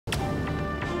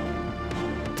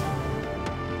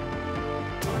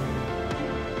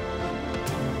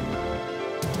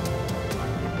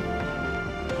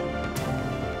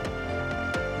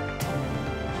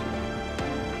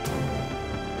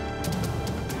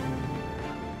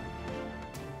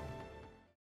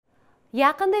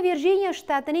Yaqinda Virjiniya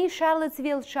shtatining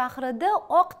Charlottesville shahrida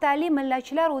oq tanli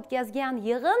millatchilar o'tkazgan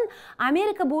yig'in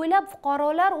Amerika bo'ylab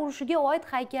fuqarolar urushiga oid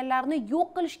haykallarni yo'q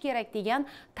qilish kerak degan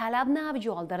talabni avj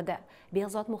oldirdi.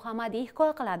 Behzod Muhammadiy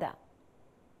hikoya qiladi.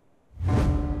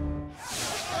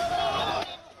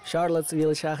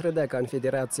 Charlottesville shahrida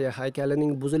Konfederatsiya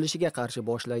haykalining buzilishiga qarshi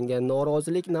boshlangan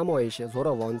norozilik namoyishi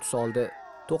zo'ravon tus oldi.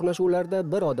 To'qnashuvlarda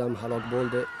bir odam halok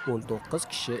bo'ldi, 19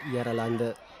 kishi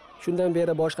yaralandi. Shundan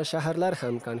beri boshqa shaharlar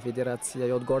ham Konfederatsiya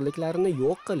yodgorliklarini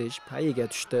yo'q qilish payiga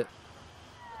tushdi.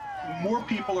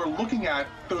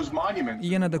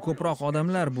 Yanada ko'proq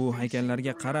odamlar bu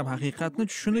haykallarga qarab haqiqatni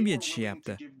tushunib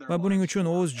yetishyapti va buning uchun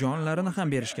o'z jonlarini ham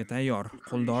berishga tayyor.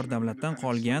 Quldor davlatdan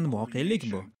qolgan voqelik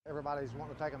bu.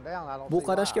 Bu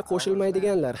qarashga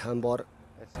qo'shilmaydiganlar ham bor.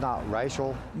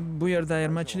 Bu yerda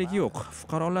ayirmachilik yo'q.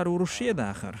 Fuqarolar urushi edi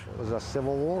axir.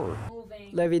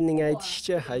 Levinning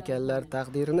aytishicha, haykallar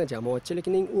taqdirini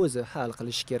jamoatchilikning o'zi hal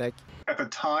qilishi kerak.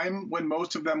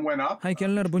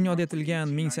 Haykallar bunyod etilgan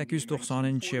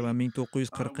 1890 va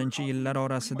 1940-yillar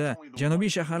orasida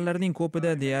janubiy shaharlarning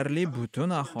ko'pida deyarli butun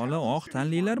aholi oq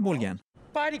tanlilar bo'lgan.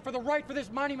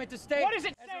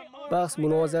 Bahs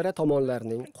munozara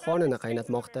tomonlarning qonini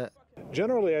qaynatmoqda.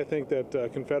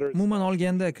 Umuman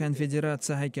olganda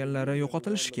Konfederatsiya haykallari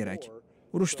yo'qotilishi kerak.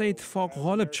 Urushda ittifoq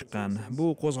g'olib chiqqan. Bu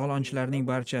qo'zg'olonchilarning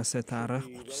barchasi tarix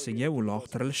qutisiga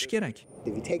uloqtirilishi kerak.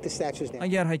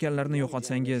 Agar haykallarni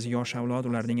yo'qotsangiz, yosh avlod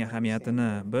ularning ahamiyatini,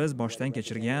 biz boshdan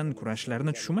kechirgan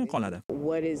kurashlarni tushunmay qoladi.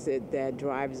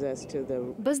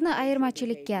 Bizni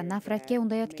ayirmachilikka, nafratga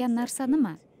undayotgan narsa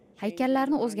nima?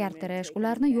 Haykallarni o'zgartirish,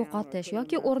 ularni yo'qotish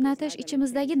yoki o'rnatish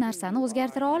ichimizdagi narsani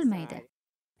o'zgartira olmaydi.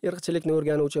 Irqchilikni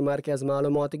o'rganuvchi markaz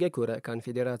ma'lumotiga ko'ra,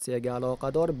 Konfederatsiyaga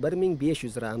aloqador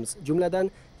 1500 ramz, jumladan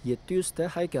 700 ta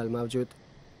haykal mavjud.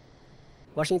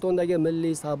 Washingtondagi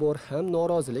Milliy sabor ham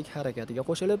norozilik harakatiga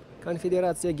qo'shilib,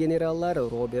 Konfederatsiya generallari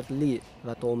Robert Lee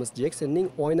va Thomas Jacksonning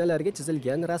oynalarga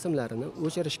chizilgan rasmlarini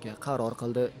o'chirishga qaror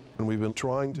qildi.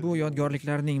 Bu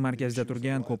yodgorliklarning markazida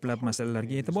turgan ko'plab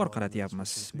masalalarga e'tibor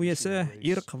qaratyapmiz. Bu esa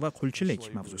irq va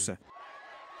qulchilik mavzusi.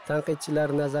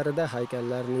 Tanqidchilar nazarida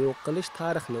haykallarni yo'q qilish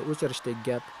tarixni o'chirishdek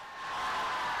gap.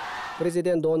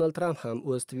 Prezident Donald Trump ham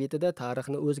o'z tweetida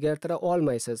tarixni o'zgartira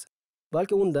olmaysiz,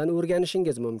 balki undan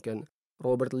o'rganishingiz mumkin.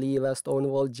 Robert Lee va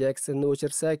Stonewall Jacksonni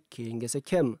o'chirsak, keyingisi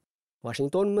kim?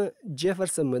 Washingtonmi,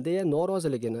 Jeffersonmi deya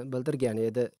noroziligini bildirgan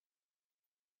edi.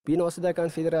 Binosida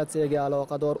Konfederatsiyaga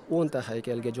aloqador 10 ta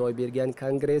haykalga joy bergan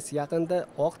Kongress yaqinda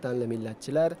oq tanli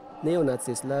millatchilar,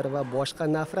 neonatsistlar va boshqa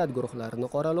nafrat guruhlarini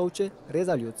qoralovchi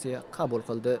rezolyutsiya qabul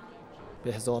qildi.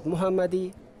 Behzod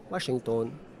Muhammadiy,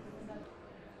 Washington.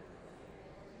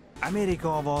 Amerika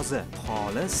ovozi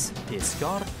xolis,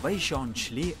 tezkor va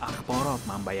ishonchli axborot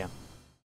manbai.